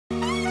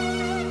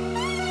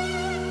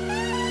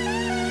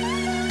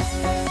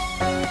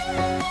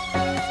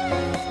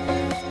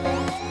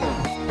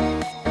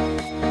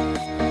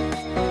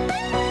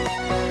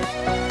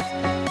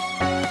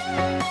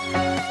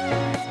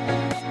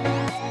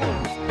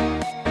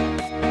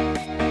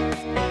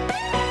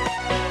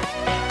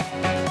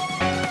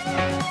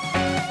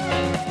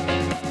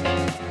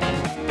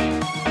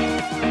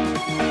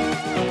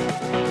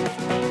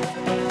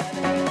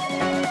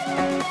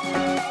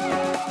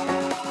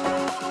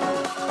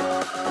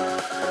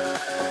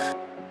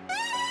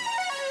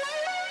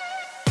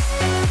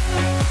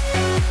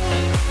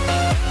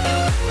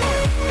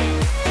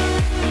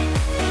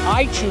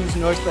I choose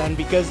Northland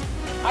because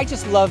I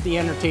just love the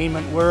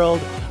entertainment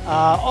world,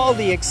 all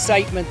the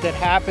excitement that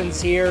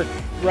happens here,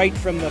 right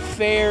from the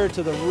fair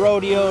to the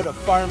rodeo to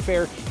farm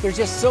fair. There's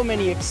just so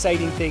many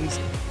exciting things.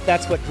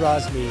 That's what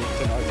draws me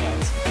to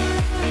Northlands.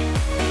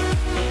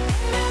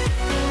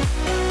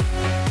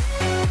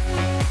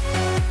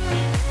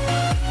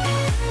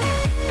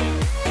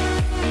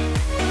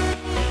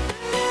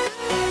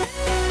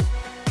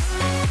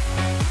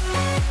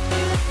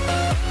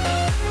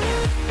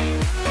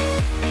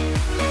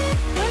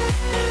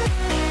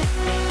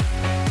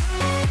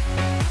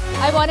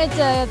 I wanted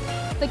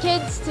the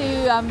kids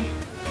to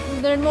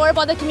learn more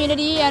about the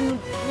community, and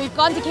we've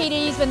gone to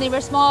Katie's when they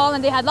were small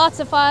and they had lots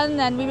of fun,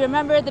 and we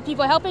remembered the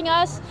people helping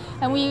us,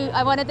 and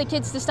I wanted the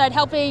kids to start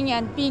helping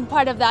and being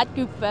part of that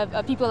group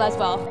of people as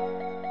well.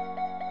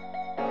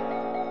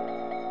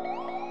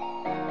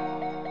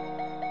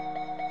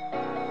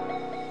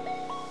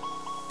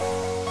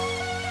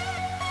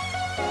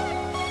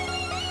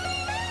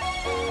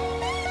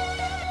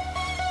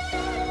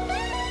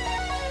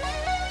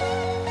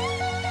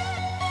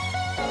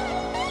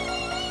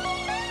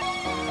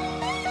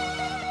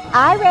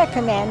 I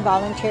recommend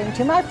volunteering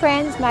to my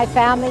friends, my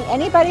family,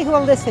 anybody who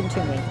will listen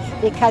to me,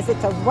 because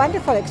it's a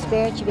wonderful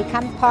experience. You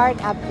become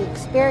part of the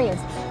experience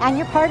and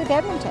you're part of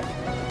Edmonton.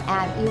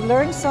 And you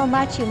learn so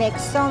much, you make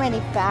so many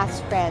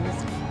fast friends,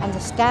 and the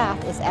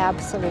staff is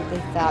absolutely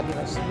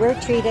fabulous. We're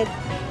treated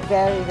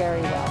very,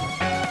 very well.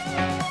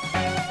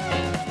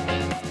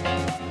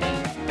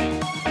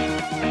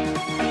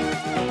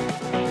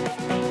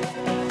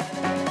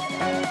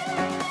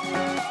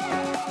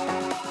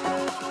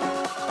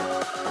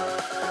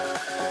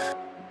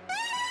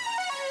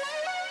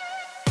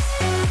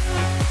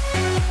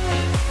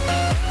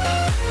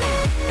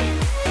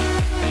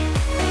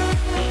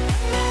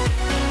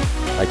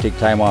 I take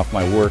time off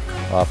my work,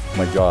 off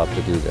my job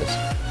to do this,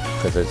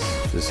 because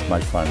it's just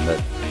much fun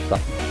that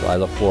I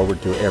look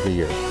forward to every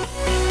year.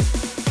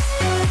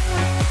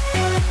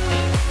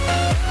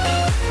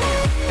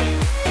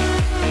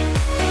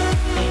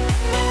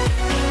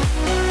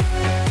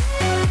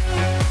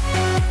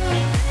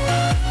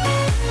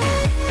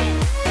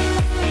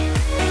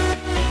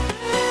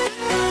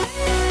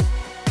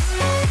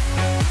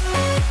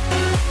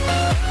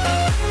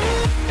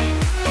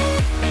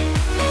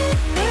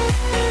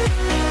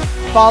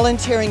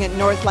 Volunteering at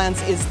Northlands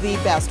is the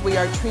best. We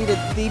are treated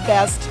the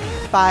best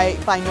by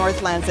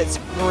Northlands. It's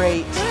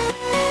great.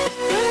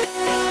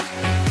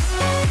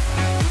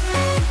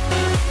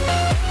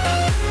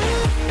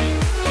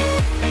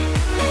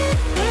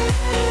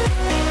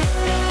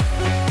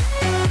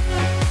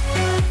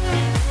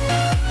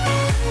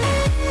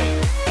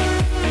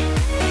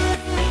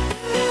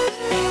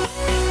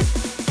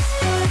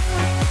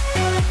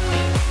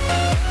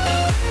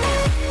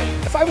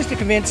 If I was to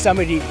convince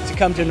somebody to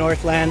come to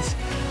Northlands,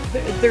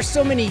 there's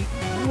so many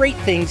great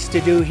things to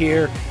do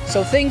here.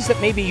 So things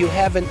that maybe you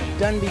haven't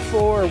done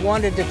before or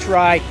wanted to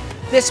try,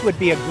 this would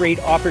be a great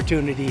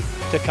opportunity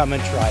to come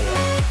and try it.